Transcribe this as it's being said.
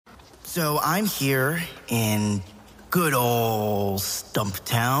So I'm here in good old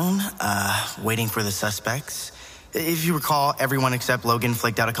Stumptown, waiting for the suspects. If you recall, everyone except Logan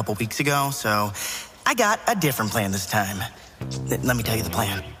flaked out a couple weeks ago, so I got a different plan this time. Let me tell you the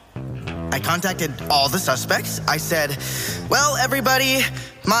plan. I contacted all the suspects. I said, well, everybody,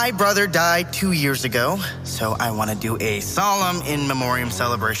 my brother died 2 years ago, so I want to do a solemn in memoriam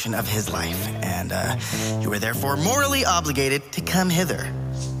celebration of his life, and you are therefore morally obligated to come hither.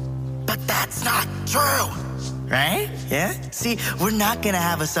 But that's not true, right? Yeah? See, we're not gonna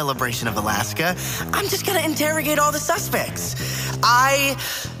have a celebration of Alaska. I'm just gonna interrogate all the suspects. I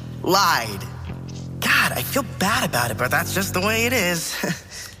lied. God, I feel bad about it, but that's just the way it is.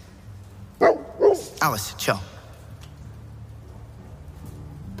 Alice, chill.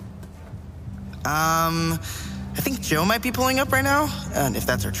 I think Joe might be pulling up right now, if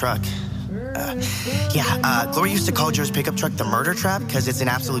that's her truck. Gloria used to call Joe's pickup truck the murder trap because it's an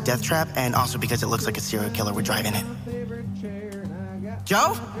absolute death trap, and also because it looks like a serial killer would drive in it.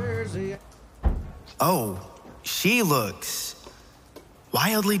 Joe? Oh, she looks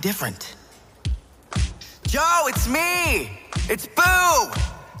wildly different. Joe, it's me! It's Boo!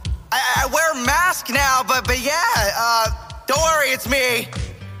 I wear a mask now, but yeah, don't worry, it's me.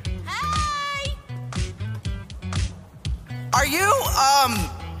 Hey! Are you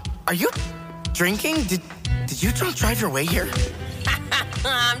drinking? Did you drunk drive your way here?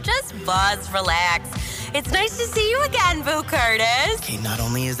 I'm just buzzed, relax. It's nice to see you again, Boo Curtis. Okay, not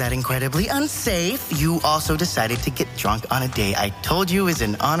only is that incredibly unsafe, you also decided to get drunk on a day I told you is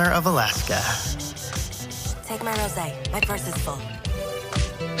in honor of Alaska. Shh. Take my rosé. My purse is full.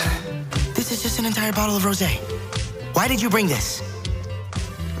 This is just an entire bottle of rosé. Why did you bring this?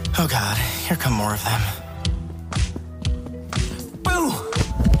 Oh God, here come more of them. Boo!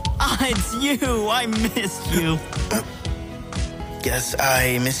 It's you. I missed you. Guess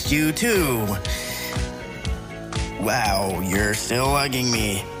I missed you too. Wow, you're still hugging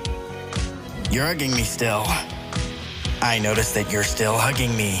me. You're hugging me still. I noticed that you're still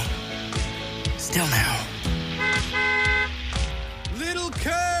hugging me. Still now. Little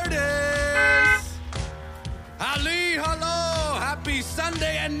Curtis! Ali, hello! Happy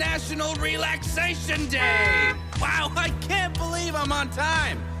Sunday and National Relaxation Day! Wow, I can't believe I'm on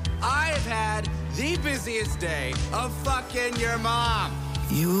time! I've had the busiest day of fucking your mom.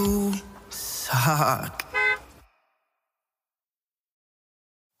 You suck.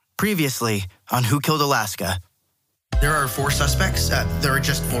 Previously on Who Killed Alaska. There are 4 suspects. There are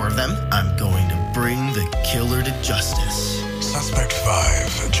just 4 of them. I'm going to bring the killer to justice. Suspect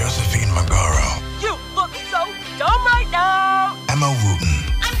 5, Josephine Magaro. You look so dumb right now. Emma Wooten.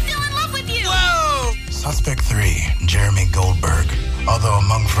 I'm still in love with you. Whoa! Suspect 3, Jeremy Goldberg. Although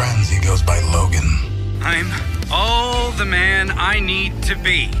among friends he goes by Logan. I'm all the man I need to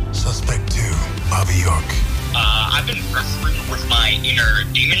be. Suspect 2, Bobby York. I've been wrestling with my inner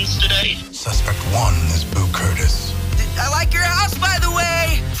demons today. Suspect 1 is Boo Curtis. I like your house, by the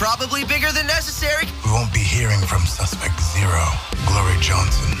way. Probably bigger than necessary. We won't be hearing from Suspect 0, Glory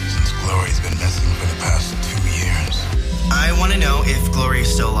Johnson, since Glory's been missing for the past 2 years. I want to know if Glory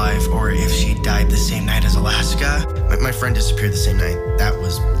is still alive or if she died the same night as Alaska. My friend disappeared the same night. That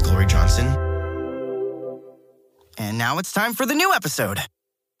was Glory Johnson. And now it's time for the new episode.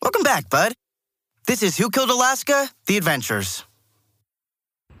 Welcome back, bud. This is Who Killed Alaska? The Adventures.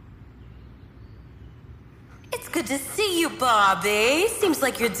 It's good to see you, Bobby. Seems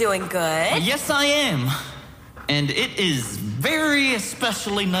like you're doing good. Yes, I am. And it is very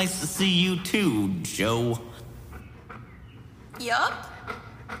especially nice to see you too, Joe. Yup.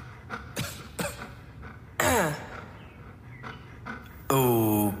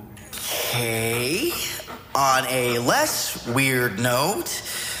 Okay. On a less weird note,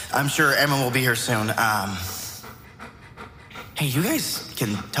 I'm sure Emma will be here soon. Hey, you guys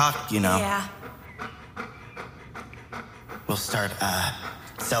can talk, you know. Yeah. We'll start,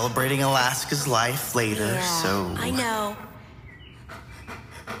 celebrating Alaska's life later, Yeah, so... I know.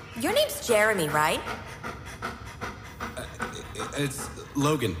 Your name's Jeremy, right? It's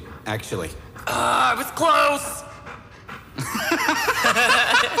Logan, actually. I was close.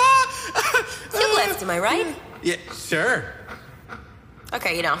 You left, am I right? Yeah, sure.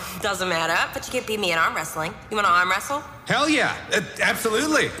 Okay, doesn't matter, but you can't beat me in arm wrestling. You want to arm wrestle? Hell yeah,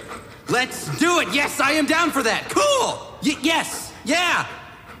 absolutely. Let's do it. Yes, I am down for that. Cool. Yes, yeah.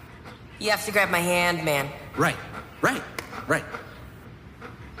 You have to grab my hand, man. Right.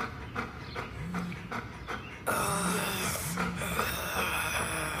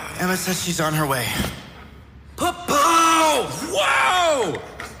 Emma says she's on her way. Oh, whoa!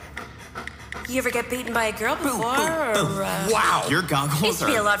 You ever get beaten by a girl before? Wow, your goggles Used to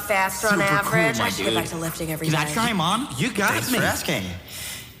be a lot faster on super cool, average. my I should get dude. back to lifting every Can day. I try them on? You got Thanks me. for asking.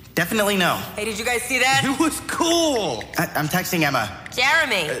 Definitely no. Hey, did you guys see that? It was cool. I'm texting Emma.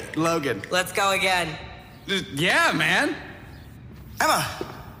 Jeremy, Logan. let's go again. Yeah, man. Emma!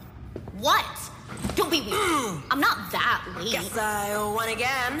 What? Don't be weird. I'm not that late. Guess I won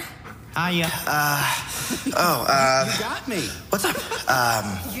again. Hiya. You got me. What's up?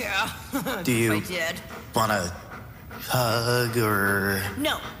 Yeah. Do you I did. want to hug or...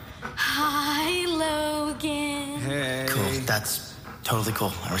 No. Hi, Logan. Hey. Cool, that's totally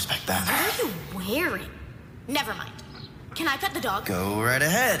cool. I respect that. What are you wearing? Never mind. Can I pet the dog? Go right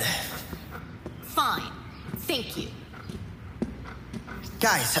ahead. Fine. Thank you.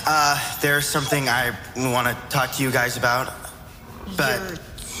 Guys, there's something I want to talk to you guys about. But, You're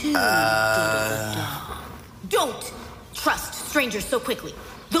too good of a dog. Don't trust strangers so quickly.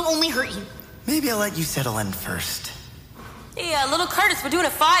 They'll only hurt you. maybe I'll let you settle in first. Yeah, little Curtis, we're doing a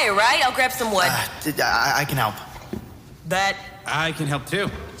fire, right? I'll grab some wood. I can help. Bet. I can help too.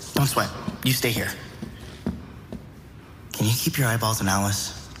 Don't sweat. You stay here. Can you keep your eyeballs on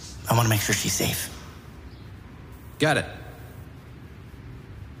Alice? I want to make sure she's safe. Got it.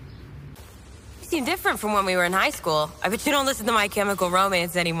 You seem different from when we were in high school. I bet you don't listen to My Chemical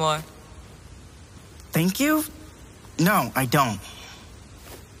Romance anymore. Thank you? No, I don't.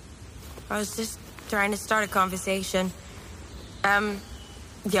 I was just trying to start a conversation.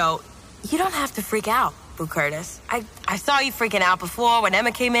 Yo, you don't have to freak out, Boo Curtis. I saw you freaking out before when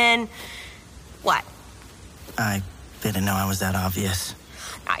Emma came in. What? I didn't know I was that obvious.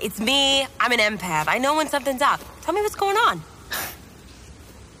 It's me. I'm an empath. I know when something's up. Tell me what's going on.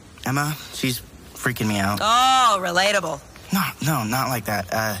 Emma, she's freaking me out. Oh, relatable. No, not like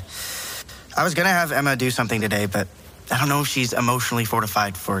that. I was gonna have Emma do something today, but I don't know if she's emotionally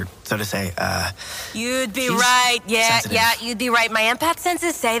fortified for, so to say, You'd be she's right. sensitive. Yeah, you'd be right. My empath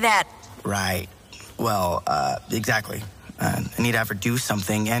senses say that. Right. Well, exactly. I need to have her do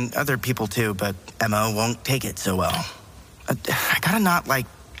something, and other people too, but Emma won't take it so well. I gotta not,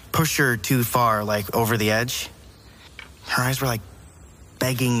 push her too far, over the edge. Her eyes were,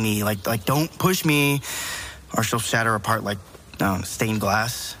 begging me, don't push me, or she'll shatter apart like stained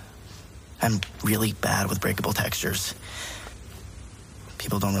glass. I'm really bad with breakable textures.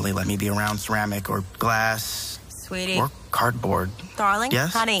 People don't really let me be around ceramic or glass. Sweetie. Or cardboard. Darling?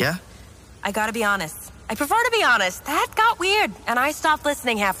 Yes? Honey? Yeah? I gotta be honest. I prefer to be honest. That got weird, and I stopped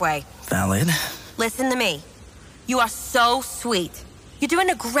listening halfway. Valid. Listen to me. You are so sweet. You're doing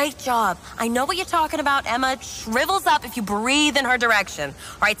a great job. I know what you're talking about. Emma shrivels up if you breathe in her direction.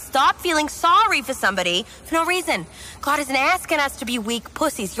 All right, stop feeling sorry for somebody for no reason. God isn't asking us to be weak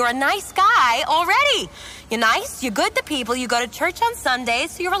pussies. You're a nice guy already. You're nice, you're good to people, you go to church on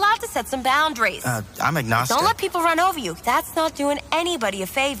Sundays, so you're allowed to set some boundaries. I'm agnostic. Don't let people run over you. That's not doing anybody a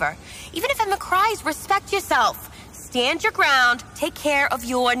favor. Even if Emma cries, respect yourself. Stand your ground. Take care of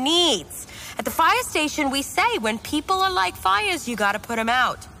your needs. At the fire station, we say when people are like fires, you gotta put them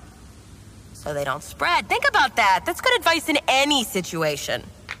out so they don't spread. Think about that. That's good advice in any situation.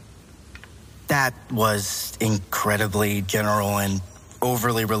 That was incredibly general and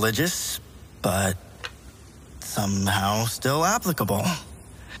overly religious, but somehow still applicable.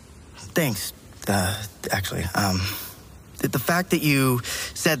 Thanks, actually. The fact that you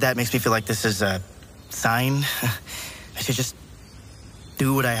said that makes me feel like this is a sign. I should just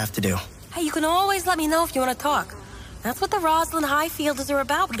do what I have to do. Hey, you can always let me know if you want to talk. That's what the Roslyn Highfielders are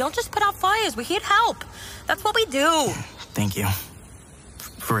about. We don't just put out fires. We're here to help. That's what we do. Thank you.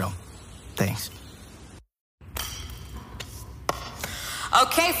 For real. Thanks.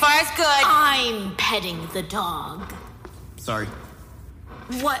 Okay, fire's good. I'm petting the dog. Sorry.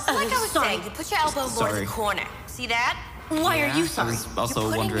 What? Like I was sorry. saying, you put your elbow more in Sorry. the corner. See that? Why are you I sorry? was also You're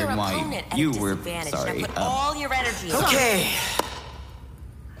putting wondering your why opponent at you a were disadvantage. sorry. Now put all your energy into it. Okay.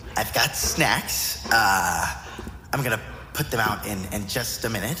 I've got snacks. I'm gonna put them out in just a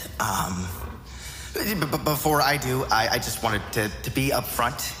minute. But before I do, I just wanted to be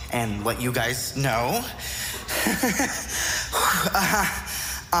upfront and let you guys know.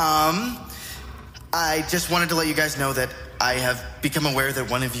 I just wanted to let you guys know that I have become aware that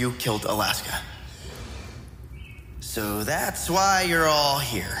one of you killed Alaska. So that's why you're all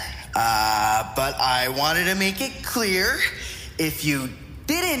here. But I wanted to make it clear, if you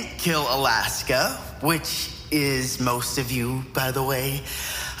didn't kill Alaska, which is most of you, by the way,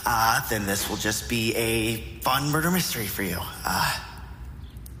 then this will just be a fun murder mystery for you. I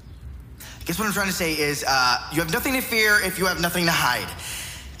guess what I'm trying to say is, you have nothing to fear if you have nothing to hide.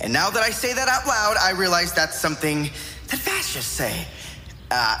 And now that I say that out loud, I realize that's something that fascists say.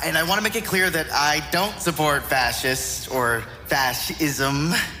 And I want to make it clear that I don't support fascists or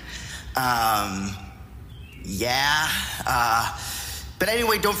fascism. But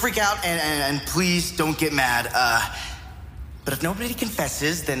anyway, don't freak out and please don't get mad. But if nobody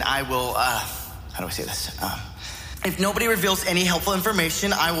confesses, then I will, how do I say this? If nobody reveals any helpful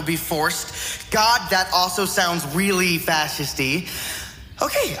information, I will be forced. God, that also sounds really fascisty.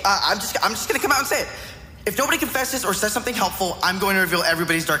 Okay, I'm just gonna come out and say it. If nobody confesses or says something helpful, I'm going to reveal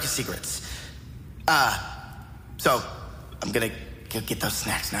everybody's darkest secrets. So I'm gonna go get those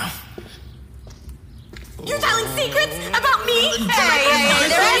snacks now. You're telling secrets about me? Hey,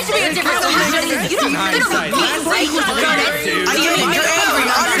 there has to be a difference. You don't right? I get it, you're angry.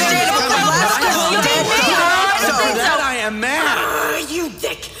 Understandable. So that I am mad. You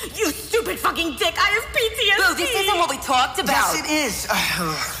dick! You stupid fucking dick! I have PTSD! Boo, this isn't what we talked about. Yes, it is.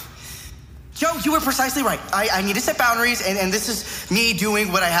 Joe, you were precisely right. I need to set boundaries, and this is me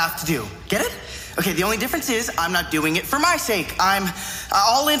doing what I have to do. Get it? Okay, the only difference is I'm not doing it for my sake. I'm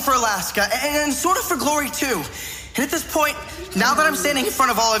all in for Alaska, and sort of for Glory, too. And at this point, now that I'm standing in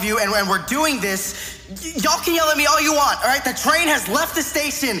front of all of you and we're doing this, y'all can yell at me all you want, all right? The train has left the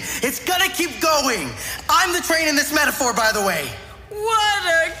station. It's gonna keep going. I'm the train in this metaphor, by the way. What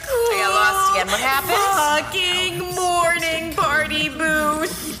a cool I got lost again. What happened? fucking morning party, Boo.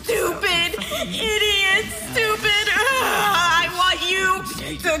 Stupid idiot, stupid. I want you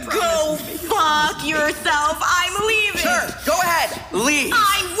to go fuck yourself. I'm leaving. Sure, go ahead, leave.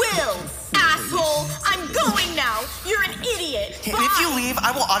 I will, asshole. I'm going now. You're an idiot. And if you leave,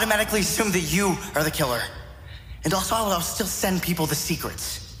 I will automatically assume that you are the killer. And also, I will still send people the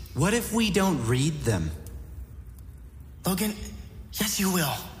secrets. What if we don't read them? Logan, yes, you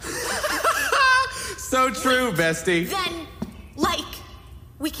will. So true, bestie. Then,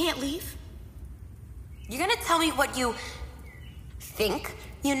 we can't leave? You're gonna tell me what you think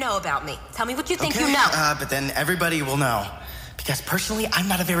you know about me. Tell me what you think Okay, you know. but then everybody will know. Because personally, I'm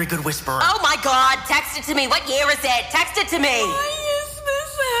not a very good whisperer. Oh my God, text it to me. What year is it? Text it to me. Why is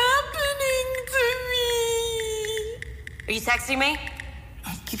this happening to me? Are you texting me?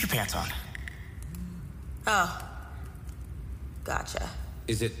 Keep your pants on. Oh. Gotcha.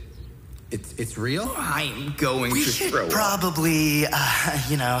 Is it... It's real? I'm going We to should throw up. probably,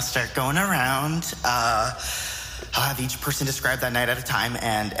 start going around. I'll have each person describe that night at a time,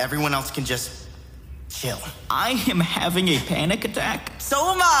 and everyone else can just chill. I am having a panic attack.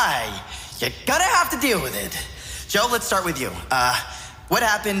 So am I. You're gonna have to deal with it. Joe, let's start with you. What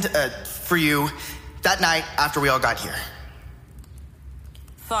happened for you that night after we all got here?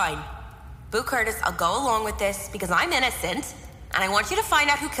 Fine. Boo Curtis, I'll go along with this because I'm innocent, and I want you to find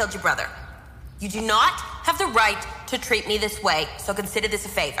out who killed your brother. You do not have the right to treat me this way, so consider this a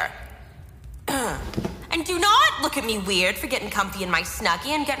favor. And do not look at me weird for getting comfy in my Snuggie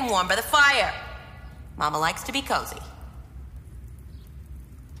and getting warm by the fire. Mama likes to be cozy.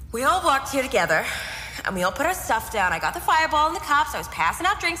 We all walked here together, and we all put our stuff down. I got the fireball and the cups. I was passing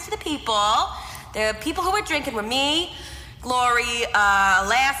out drinks to the people. The people who were drinking were me, Glory,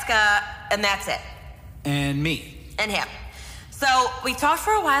 Alaska, and that's it. And me. And him. So we talked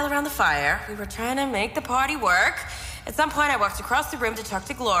for a while around the fire. We were trying to make the party work. At some point, I walked across the room to talk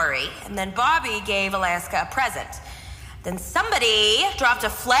to Glory, and then Bobby gave Alaska a present. Then somebody dropped a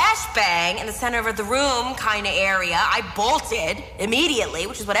flashbang in the center of the room kind of area. I bolted immediately,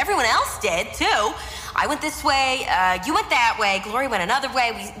 which is what everyone else did, too. I went this way, you went that way, Glory went another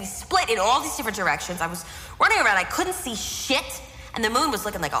way. We split in all these different directions. I was running around, I couldn't see shit. And the moon was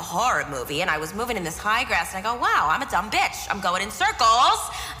looking like a horror movie, and I was moving in this high grass, and I go, wow, I'm a dumb bitch. I'm going in circles.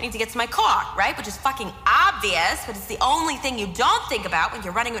 I need to get to my car, right? Which is fucking obvious, but it's the only thing you don't think about when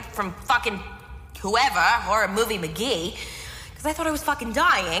you're running from fucking whoever, horror movie McGee. Because I thought I was fucking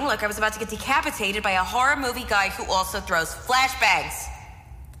dying, like I was about to get decapitated by a horror movie guy who also throws flashbangs.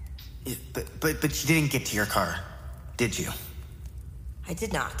 But you didn't get to your car, did you? I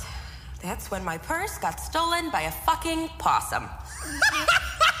did not. That's when my purse got stolen by a fucking possum.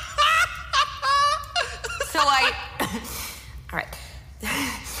 So all right.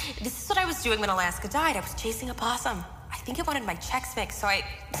 This is what I was doing when Alaska died. I was chasing a possum. I think it wanted my Chex Mix, so I'm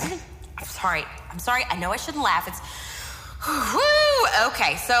sorry. I know I shouldn't laugh. It's... Woo!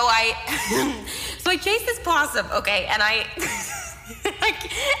 Okay, so I chased this possum, okay, and I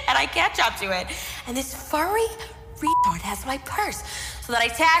catch up to it, and this furry retard has my purse. So that I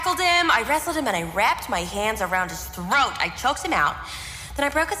tackled him, I wrestled him, and I wrapped my hands around his throat. I choked him out. Then I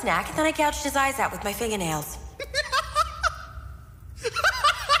broke his neck, and then I gouged his eyes out with my fingernails.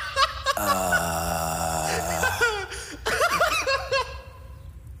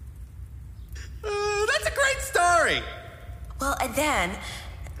 That's a great story. Well, and then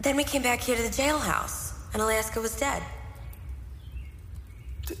Then we came back here to the jailhouse, and Alaska was dead.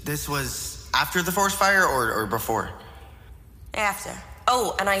 This was after the forest fire or before? After.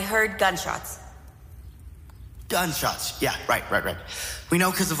 Oh, and I heard gunshots. Gunshots. Yeah, right. We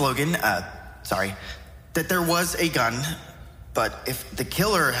know because of Logan, that there was a gun, but if the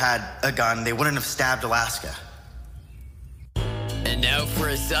killer had a gun, they wouldn't have stabbed Alaska. And now for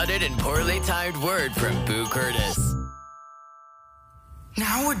a sudden and poorly timed word from Boo Curtis.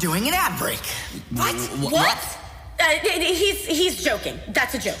 Now we're doing an ad break. What? He's joking.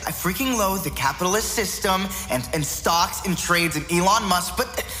 That's a joke. I freaking loathe the capitalist system and stocks and trades and Elon Musk,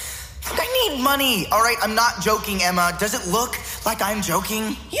 but I need money, all right? I'm not joking, Emma. Does it look like I'm joking?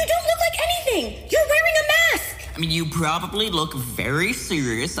 You don't look like anything. You're wearing a mask. I mean, you probably look very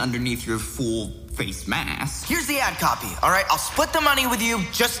serious underneath your full face mask. Here's the ad copy, all right? I'll split the money with you.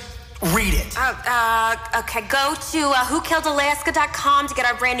 Just read it. Okay, go to whokilledalaska.com to get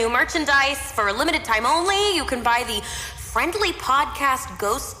our brand new merchandise. For a limited time only, you can buy the Friendly Podcast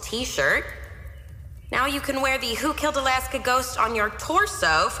Ghost t-shirt. Now you can wear the Who Killed Alaska ghost on your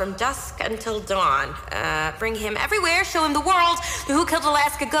torso from dusk until dawn. Bring him everywhere, show him the world. The Who Killed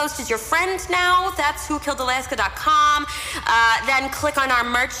Alaska ghost is your friend now. That's whokilledalaska.com. Then click on our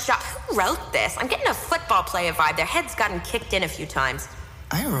merch shop. Who wrote this? I'm getting a football player vibe. Their head's gotten kicked in a few times.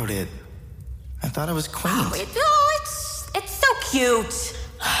 I wrote it. I thought it was quaint. It's so cute.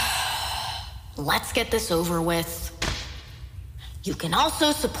 Let's get this over with. You can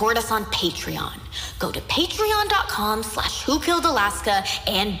also support us on Patreon. Go to patreon.com/whokilledalaska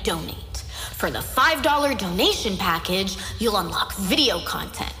and donate. For the $5 donation package, you'll unlock video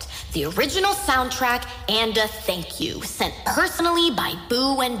content, the original soundtrack, and a thank you sent personally by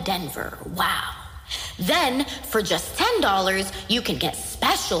Boo and Denver. Wow. Then, for just $10, you can get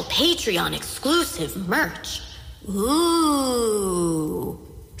special Patreon exclusive merch. Ooh,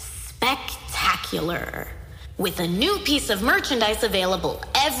 spectacular. With a new piece of merchandise available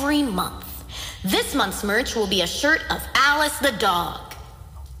every month. This month's merch will be a shirt of Alice the dog.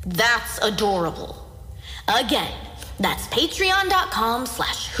 That's adorable. Again, that's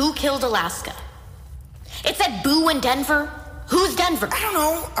patreon.com/whokilledalaska. It said Boo and Denver. Who's Denver? I don't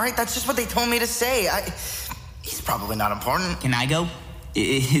know. All right, that's just what they told me to say. He's probably not important. Can I go?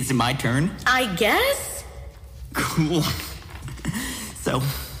 Is it my turn? I guess. Cool. So,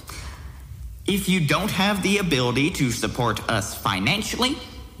 if you don't have the ability to support us financially,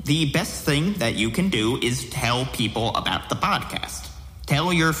 the best thing that you can do is tell people about the podcast.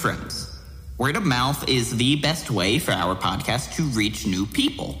 Tell your friends. Word of mouth is the best way for our podcast to reach new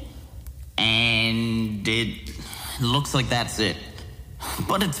people. And it looks like that's it.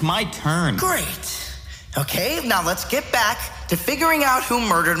 But it's my turn. Great. Okay, now let's get back to figuring out who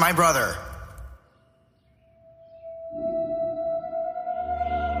murdered my brother.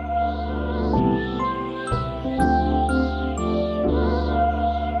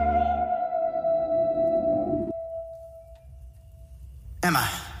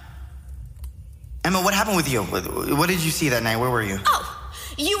 Emma, what happened with you? What did you see that night? Where were you? Oh,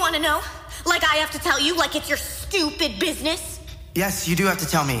 you want to know? Like I have to tell you, like it's your stupid business? Yes, you do have to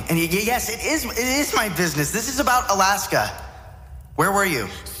tell me. And yes, it is my business. This is about Alaska. Where were you?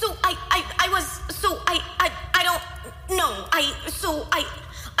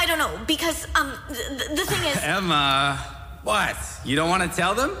 I don't know, because, the thing is... Emma, what? You don't want to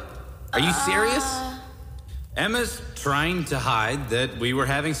tell them? Are you serious? Emma's trying to hide that we were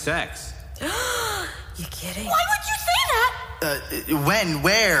having sex. You kidding? Why would you say that? When?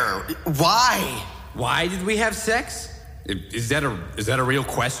 Where? Why? Why did we have sex? Is that a real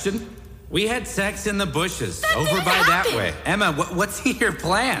question? We had sex in the bushes, that over by happen. That way. Emma, what's your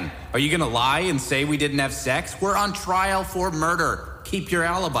plan? Are you gonna lie and say we didn't have sex? We're on trial for murder. Keep your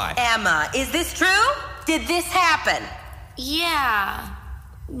alibi. Emma, is this true? Did this happen? Yeah,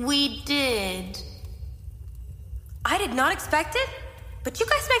 we did. I did not expect it, but you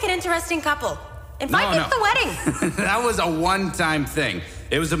guys make an interesting couple. Invite me to the wedding. That was a one-time thing.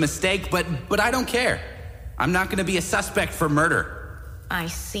 It was a mistake, but I don't care. I'm not gonna be a suspect for murder. I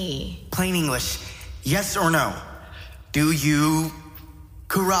see. Plain English, yes or no? Do you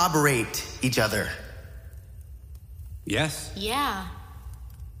corroborate each other? Yes. Yeah.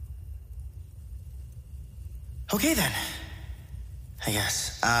 Okay then. I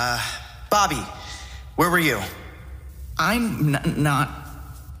guess. Bobby, where were you? I'm not...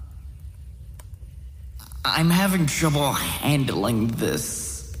 I'm having trouble handling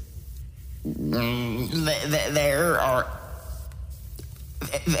this. There are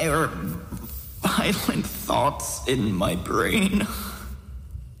violent thoughts in my brain.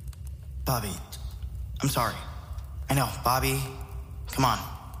 Bobby, I'm sorry. I know, Bobby, come on.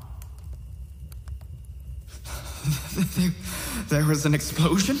 There was an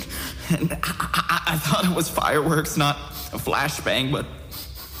explosion, and I thought it was fireworks, not a flashbang, but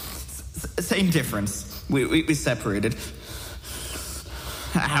same difference. We separated.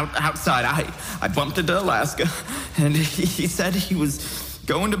 Outside, I bumped into Alaska, and he said he was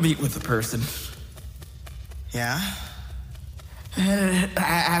going to meet with a person. Yeah?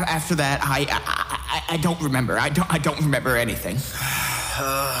 After that, I don't remember. I don't remember anything.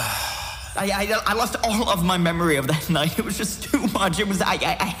 I lost all of my memory of that night. It was just too much. It was I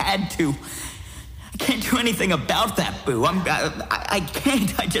had to. I can't do anything about that, Boo. I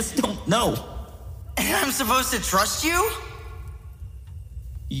can't. I just don't know. And I'm supposed to trust you?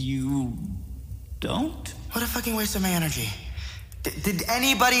 You don't? What a fucking waste of my energy. Did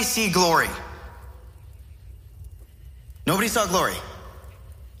anybody see Glory? Nobody saw Glory.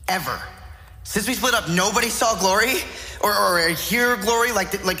 Ever. Since we split up, nobody saw Glory? Or hear Glory?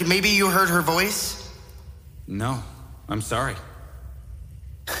 Like maybe you heard her voice? No, I'm sorry.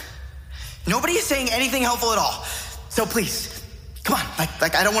 Nobody is saying anything helpful at all. So please, come on.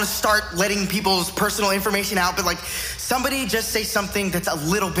 Like I don't want to start letting people's personal information out, but somebody just say something that's a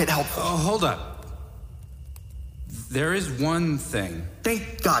little bit helpful. Oh, hold up. There is one thing.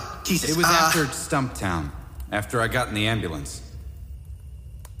 Thank God. Jesus. It was after Stumptown, after I got in the ambulance.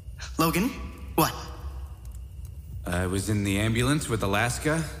 Logan, what? I was in the ambulance with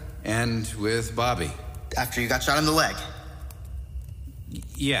Alaska and with Bobby. After you got shot in the leg?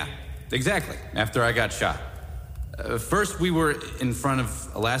 Yeah, exactly. After I got shot. First, we were in front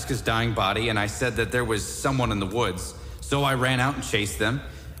of Alaska's dying body, and I said that there was someone in the woods. So I ran out and chased them,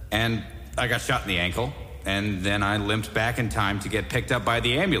 and I got shot in the ankle, and then I limped back in time to get picked up by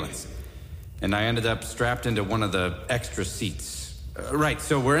the ambulance. And I ended up strapped into one of the extra seats. Right,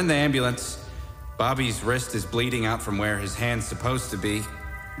 so we're in the ambulance. Bobby's wrist is bleeding out from where his hand's supposed to be.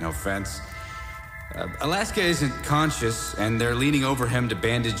 No offense. Alaska isn't conscious, and they're leaning over him to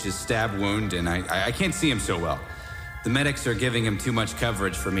bandage his stab wound, and I can't see him so well. The medics are giving him too much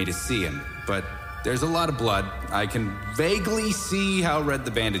coverage for me to see him, but there's a lot of blood. I can vaguely see how red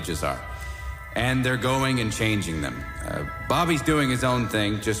the bandages are. And they're going and changing them. Bobby's doing his own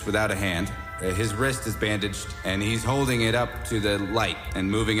thing, just without a hand. His wrist is bandaged, and he's holding it up to the light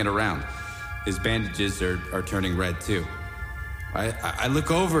and moving it around. His bandages are turning red, too. I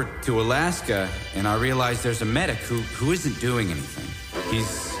look over to Alaska, and I realize there's a medic who isn't doing anything.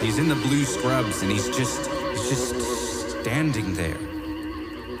 He's in the blue scrubs, and he's just standing there.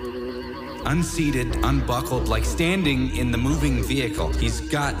 Unseated, unbuckled, like standing in the moving vehicle. He's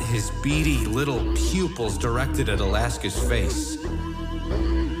got his beady little pupils directed at Alaska's face.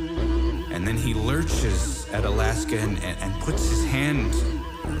 And then he lurches at Alaska and puts his hand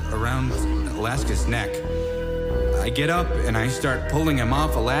around Alaska's neck. I get up and I start pulling him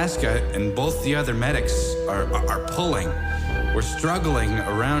off Alaska, and both the other medics are pulling. We're struggling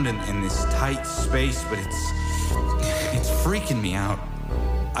around in this tight space, but it's freaking me out.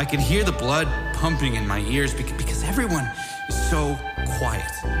 I can hear the blood pumping in my ears because everyone is so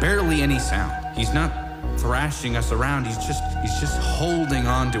quiet. Barely any sound. He's not thrashing us around. He's just holding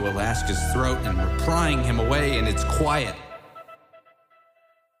on to Alaska's throat, and we're prying him away, and it's quiet.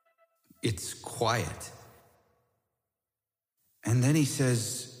 It's quiet. And then he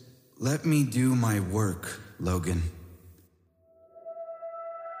says, "Let me do my work, Logan."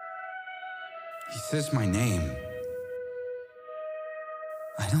 He says my name.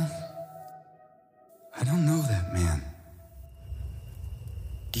 I don't know that man.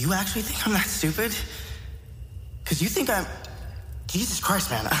 Do you actually think I'm that stupid? Because you think I'm... Jesus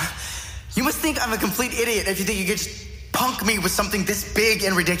Christ, man. You must think I'm a complete idiot if you think you could just punk me with something this big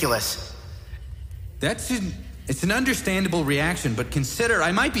and ridiculous. It's an understandable reaction, but consider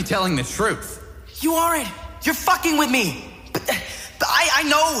I might be telling the truth. You aren't. You're fucking with me. But I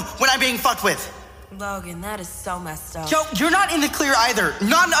know when I'm being fucked with. Logan, that is so messed up. Joe, you're not in the clear either.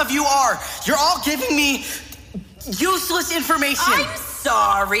 None of you are. You're all giving me useless information. I'm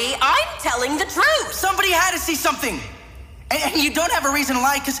sorry. I'm telling the truth. Somebody had to see something. And you don't have a reason to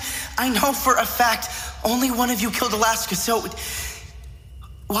lie, because I know for a fact only one of you killed Alaska, so...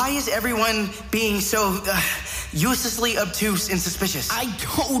 Why is everyone being so uselessly obtuse and suspicious? I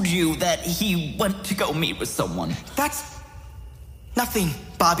told you that he went to go meet with someone. That's nothing,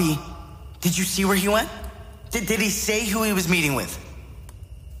 Bobby. Did you see where he went? Did he say who he was meeting with?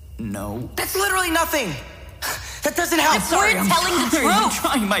 No. That's literally nothing. That doesn't help. We're telling the truth. I'm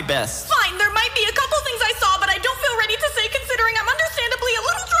trying my best. Fine, there might be a couple things I saw, but I don't feel ready to say considering I'm understandably a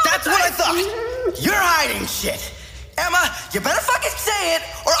little traumatized. That's what I thought. You're hiding shit. Emma, you better fucking say it,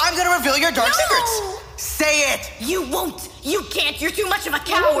 or I'm gonna reveal your dark secrets. Say it. You won't. You can't. You're too much of a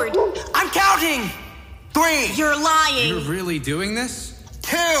coward. I'm counting. 3. You're lying. You're really doing this?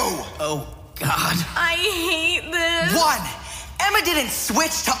 2. Oh, God. I hate this. 1. Emma didn't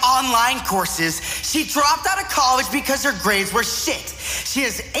switch to online courses. She dropped out of college because her grades were shit. She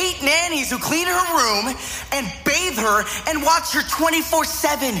has 8 nannies who clean her room and bathe her and watch her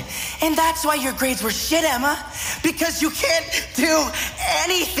 24/7. And that's why your grades were shit, Emma. Because you can't do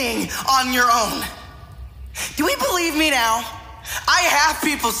anything on your own. Do we believe me now? I have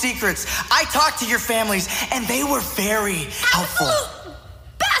people's secrets. I talked to your families, and they were very helpful. Absolute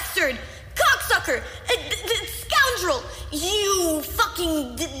bastard! Cocksucker! Scoundrel! You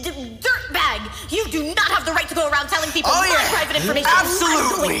fucking dirtbag! You do not have the right to go around telling people my private information.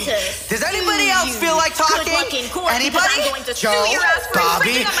 Absolutely. Does anybody else feel like talking? Anybody? I'm going to Joe? sue your ass for Bobby?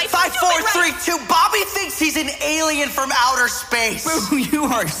 infringing on my 5, 4, stupid 3, rights. 2. Bobby thinks he's an alien from outer space. Boo, you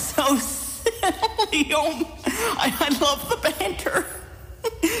are so silly. I love the banter.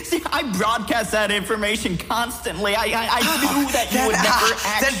 See, I broadcast that information constantly. I knew that you would never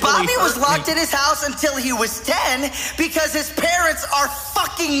actually Then Bobby was hurt locked me. in his house until he was 10 because his parents are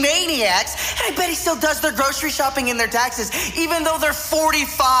fucking maniacs. And I bet he still does their grocery shopping and their taxes, even though they're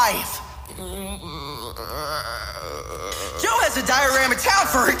 45. Joe has a diorama town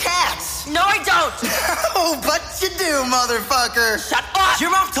for her cats. No, I don't. Oh, but you do, motherfucker. Shut up.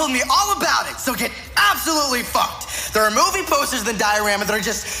 Your mom told me all about it, so get absolutely fucked. There are movie posters in the diorama that are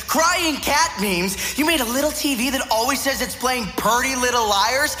just crying cat memes. You made a little TV that always says it's playing Purdy Little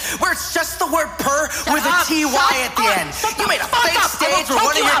Liars, where it's just the word purr with a TY at the end. You made a fake stage where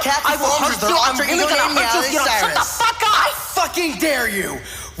one of your cats performs their alter ego named Miley Cyrus. Shut the fuck up. I fucking dare you.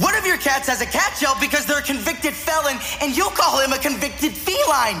 One of your cats has a cat gel because they're a convicted felon, and you call him a convicted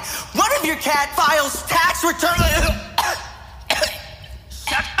feline. One of your cat files tax return.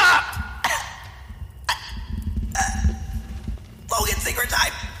 Shut up. Logan's secret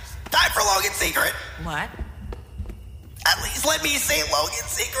time. Time for Logan's secret. What? At least let me say Logan's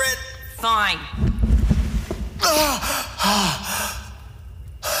secret. Fine.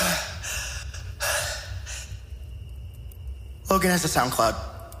 Logan has a SoundCloud.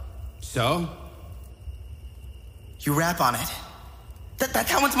 So? You rap on it.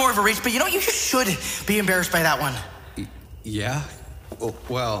 That one's more of a reach, but you know, you should be embarrassed by that one. Yeah?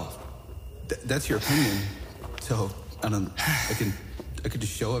 Well, that's your opinion. So, I could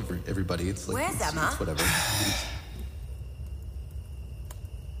just show everybody. It's like, Where's Emma? It's whatever.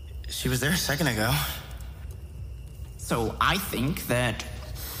 She was there a second ago. So I think that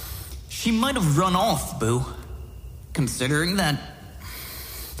she might have run off, Boo. Considering that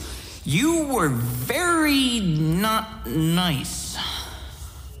you were very not nice. I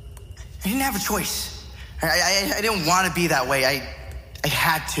didn't have a choice. I didn't want to be that way. I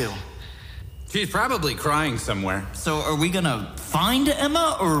had to. She's probably crying somewhere. So are we gonna find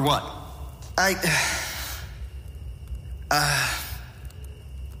Emma or what?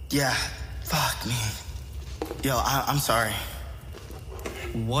 Yeah, fuck me. Yo, I'm sorry.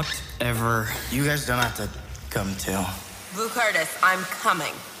 Whatever. You guys don't have to come too. Boo Curtis, I'm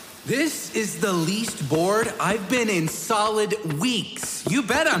coming. This is the least bored I've been in solid weeks. You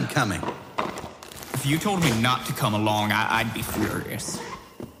bet I'm coming. If you told me not to come along, I'd be furious.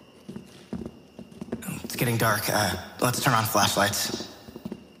 It's getting dark. Let's turn on flashlights.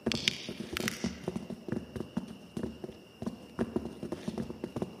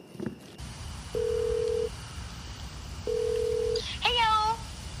 Heyo!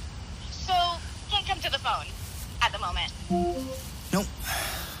 So, can't come to the phone at the moment. Nope.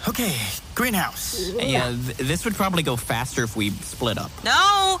 Okay, greenhouse. Yeah, this would probably go faster if we split up.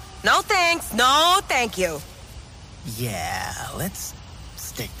 No thanks. No, thank you. Yeah, let's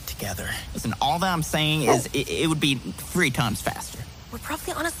stick together. Listen, all that I'm saying is it would be 3 times faster. We're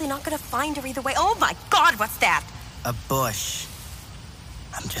probably honestly not gonna find her either way. Oh my God, what's that? A bush.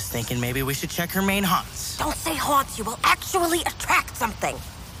 I'm just thinking maybe we should check her main haunts. Don't say haunts. You will actually attract something.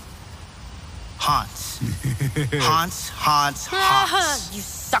 Haunts. Haunts. You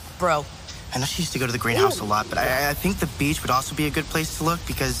suck, bro. I know she used to go to the greenhouse a lot, but I think the beach would also be a good place to look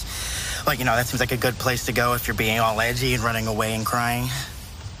because, well, you know, that seems like a good place to go if you're being all edgy and running away and crying.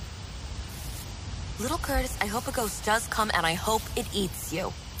 Little Curtis, I hope a ghost does come, and I hope it eats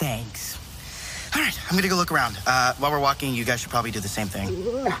you. Thanks. All right, I'm gonna go look around. While we're walking, you guys should probably do the same thing.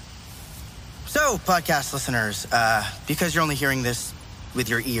 So, podcast listeners, because you're only hearing this with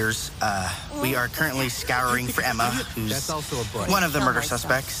your ears, we are currently scouring for Emma, who's That's also a bush. one of the Kill murder myself.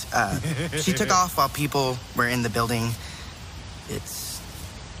 suspects. She took off while people were in the building. It's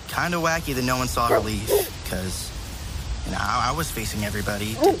kind of wacky that no one saw her leave, because, you know, I was facing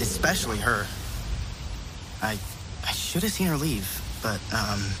everybody, especially her. I should have seen her leave, but,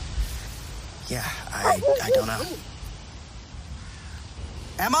 Yeah, I don't know.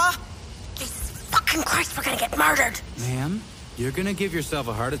 Emma? Jesus fucking Christ, we're gonna get murdered. Ma'am, you're gonna give yourself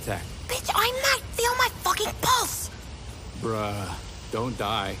a heart attack. Bitch, I might feel my fucking pulse. Bruh, don't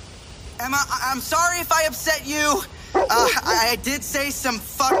die. Emma, I'm sorry if I upset you. I did say some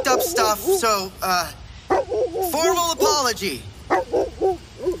fucked up stuff, so, formal apology.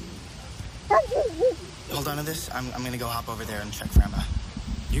 Hold on to this. I'm gonna go hop over there and check for Emma.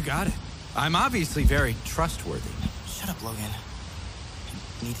 You got it. I'm obviously very trustworthy. Shut up, Logan.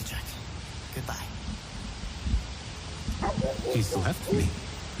 I need to check. Goodbye. He's left me.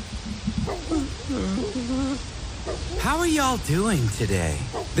 How are y'all doing today?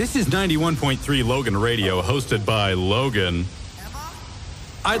 This is 91.3 Logan Radio, hosted by Logan. Emma?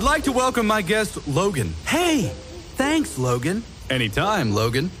 I'd like to welcome my guest, Logan. Hey! Thanks, Logan. Anytime,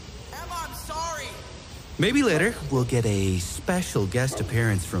 Logan. Emma, I'm sorry. Maybe later we'll get a special guest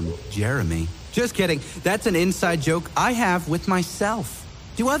appearance from Jeremy. Just kidding. That's an inside joke I have with myself.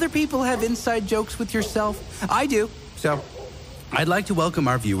 Do other people have inside jokes with yourself? I do. So, I'd like to welcome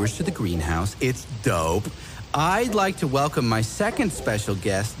our viewers to the greenhouse. It's dope. I'd like to welcome my second special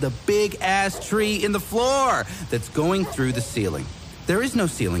guest, the big-ass tree in the floor that's going through the ceiling. There is no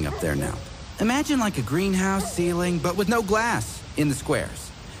ceiling up there now. Imagine like a greenhouse ceiling, but with no glass in the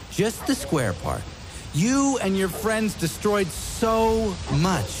squares. Just the square part. You and your friends destroyed so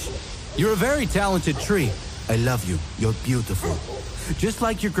much. You're a very talented tree. I love you. You're beautiful. Just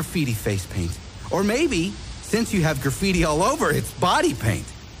like your graffiti face paint. Or maybe, since you have graffiti all over, it's body paint.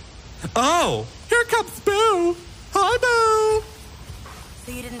 Oh, here comes Boo. Hi, Boo.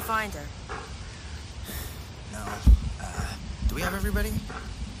 So you didn't find her? No. Do we have everybody?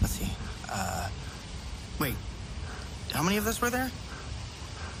 Let's see. Wait. How many of us were there?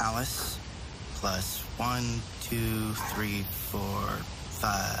 Alice, plus 1, 2, 3, 4,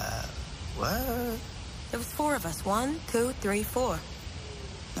 5. What? There was 4 of us. 1, 2, 3, 4.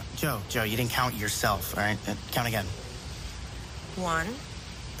 No, Joe, you didn't count yourself, all right? Count again. 1,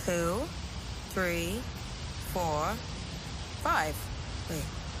 2, 3, 4, 5. Wait.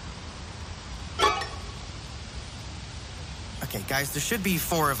 Okay, guys, there should be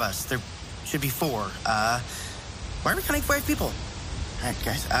 4 of us. There should be 4. Why are we counting 5 people? All right,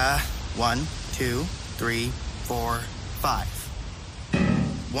 guys. 1, 2, 3, 4, 5.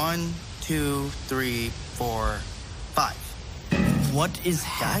 1, 2, 3, 4, 5. What is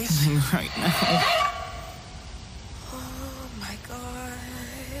happening right now? Oh my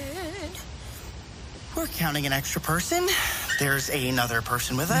God. We're counting an extra person. There's another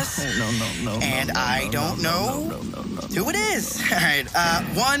person with us. No. And I don't know who it is. All right.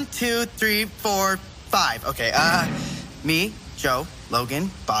 1, 2, 3, 4, 5. Okay. Me, Joe,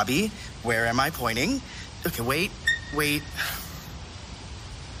 Logan, Bobby. Where am I pointing? Okay, wait.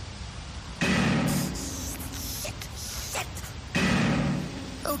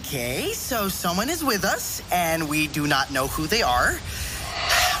 Okay, so someone is with us, and we do not know who they are.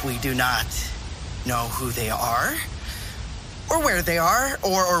 We do not know who they are, or where they are,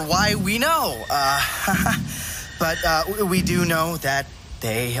 or why we know. But we do know that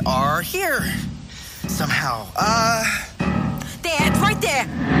they are here somehow. There, it's right there.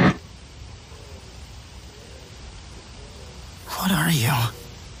 What are you?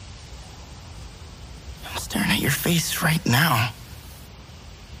 I'm staring at your face right now.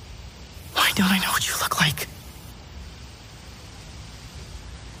 Why don't I know what you look like?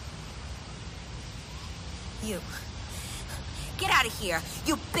 You. Get out of here,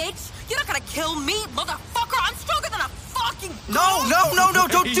 you bitch! You're not gonna kill me, motherfucker! I'm stronger than a fucking ghost! No,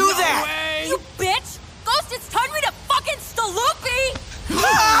 don't do that! Way. You bitch! Ghost has turned me to fucking Stalloopy!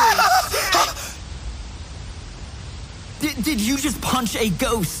 Did you just punch a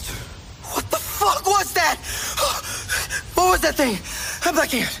ghost? What the fuck was that? What was that thing? I'm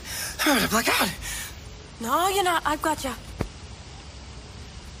blacking out. I'm gonna black out. No, you're not. I've got you.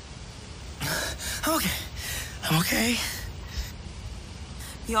 I'm okay.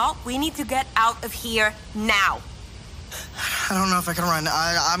 Y'all, we need to get out of here now. I don't know if I can run.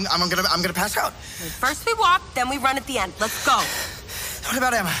 I'm gonna pass out. First we walk, then we run at the end. Let's go. What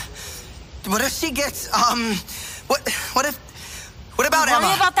about Emma? What if she gets What about Emma?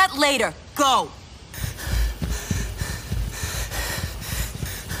 Worry about that later. Go.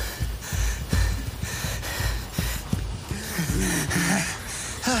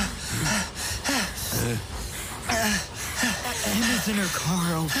 Emma's in her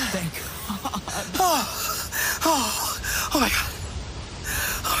car, oh, thank God. Oh my God.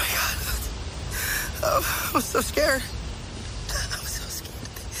 Oh, I'm so scared.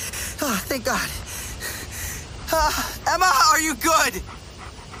 Oh, thank God. Emma, are you good?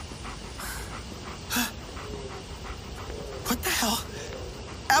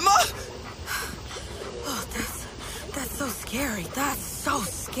 Emma? Oh, that's so scary. That's so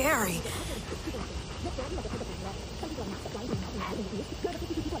scary.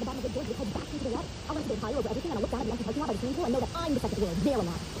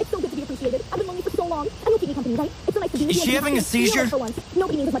 Is she having a seizure? Emma!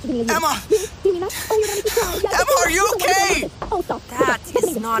 Emma, are you okay? That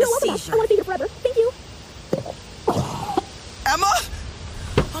is not a seizure. Emma?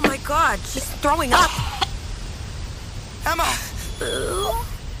 Oh my God, she's throwing up. Emma!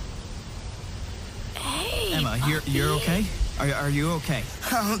 Hey. Emma, you're okay? Are you okay?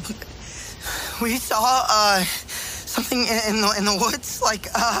 We saw something in the woods, like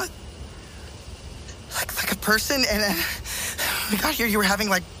a person, and we got here. You were having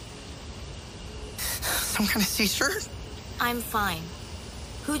like some kind of seizure. I'm fine.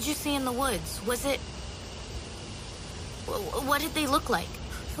 Who'd you see in the woods? Was it... What did they look like?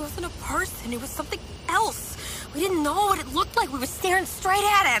 It wasn't a person. It was something else. We didn't know what it looked like. We were staring straight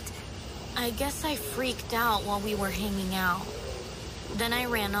at it. I guess I freaked out while we were hanging out. Then I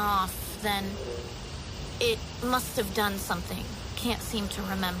ran off. Then it must have done something. Can't seem to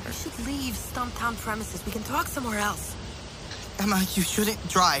remember. We should leave Stumptown premises. We can talk somewhere else. Emma, you shouldn't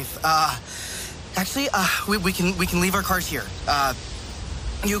drive. Actually, we can leave our cars here.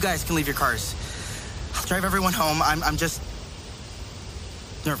 You guys can leave your cars. I'll drive everyone home. I'm just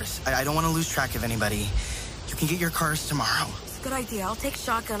nervous. I don't want to lose track of anybody. You can get your cars tomorrow. It's a good idea. I'll take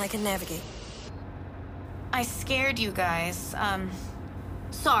shotgun. I can navigate. I scared you guys.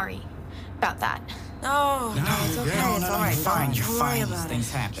 Sorry about that. No, it's okay. No, It's all right. you're fine. You're Don't worry fine. about it.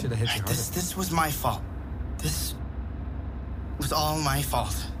 Things happen. Should have hit you harder. This was my fault. This was all my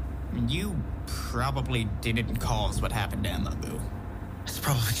fault. You probably didn't cause what happened to Emma, Boo. It's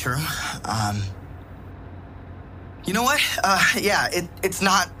probably true. You know what? Yeah, it's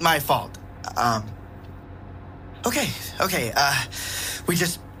not my fault. Okay. We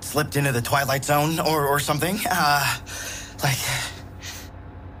just slipped into the Twilight Zone or something. Like,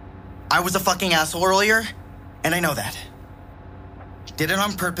 I was a fucking asshole earlier, and I know that. Did it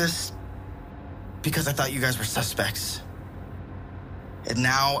on purpose because I thought you guys were suspects. And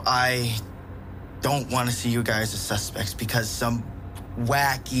now I don't want to see you guys as suspects because some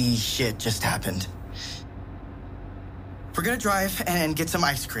wacky shit just happened. We're gonna drive and get some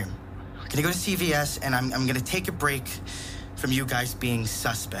ice cream. We're gonna go to CVS, and I'm gonna take a break from you guys being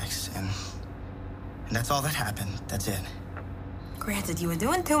suspects. And that's all that happened. That's it. Granted, you were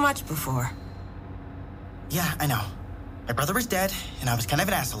doing too much before. Yeah, I know. My brother was dead, and I was kind of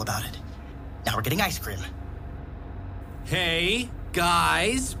an asshole about it. Now we're getting ice cream. Hey,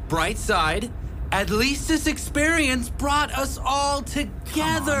 guys, bright side. At least this experience brought us all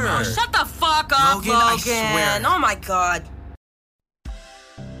together. Oh, shut the fuck up, Logan, I swear. Oh my God.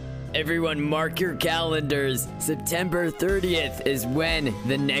 Everyone mark your calendars. September 30th is when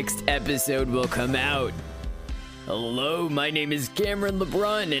the next episode will come out. Hello, my name is Cameron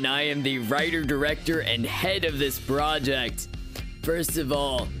LeBrun, and I am the writer, director, and head of this project. First of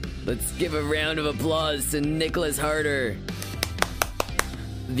all, let's give a round of applause to Nicholas Harder,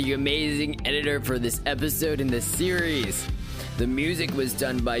 the amazing editor for this episode in this series. The music was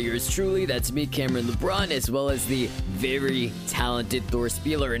done by yours truly, that's me, Cameron LeBrun, as well as the very talented Thor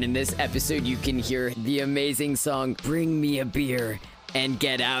Spieler. And in this episode, you can hear the amazing song, Bring Me a Beer and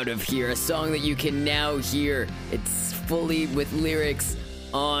Get Out of Here, a song that you can now hear. It's fully with lyrics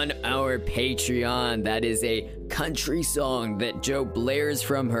on our Patreon. That is a country song that Joe blares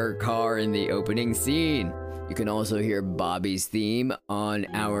from her car in the opening scene. You can also hear Bobby's theme on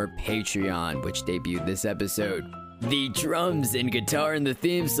our Patreon, which debuted this episode. The drums and guitar in the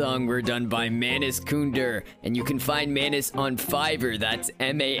theme song were done by Manus Kunder, and you can find Manus on Fiverr. That's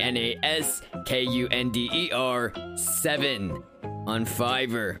MANASKUNDER 7 on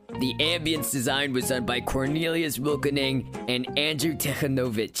Fiverr. The ambience design was done by Cornelius Wilkening and Andrew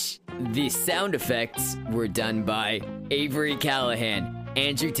Tichanovich. The sound effects were done by Avery Callahan,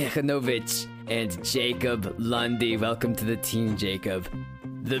 Andrew Tichanovich, and Jacob Lundy. Welcome to the team, Jacob.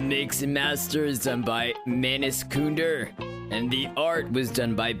 The mix and master is done by Manus Kunder, and the art was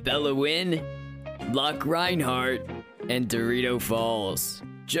done by Bella Wynn, Locke Reinhardt, and Dorito Falls.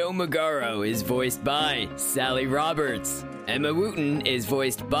 Joe Magaro is voiced by Sally Roberts. Emma Wooten is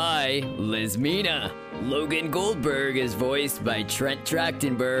voiced by Liz Mina. Logan Goldberg is voiced by Trent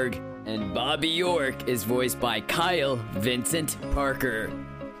Trachtenberg, and Bobby York is voiced by Kyle Vincent Parker.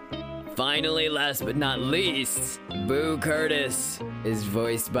 Finally, last but not least, Boo Curtis is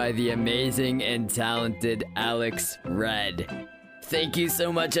voiced by the amazing and talented Alex Red. Thank you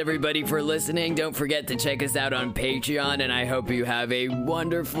so much, everybody, for listening. Don't forget to check us out on Patreon, and I hope you have a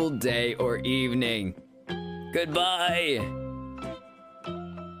wonderful day or evening. Goodbye.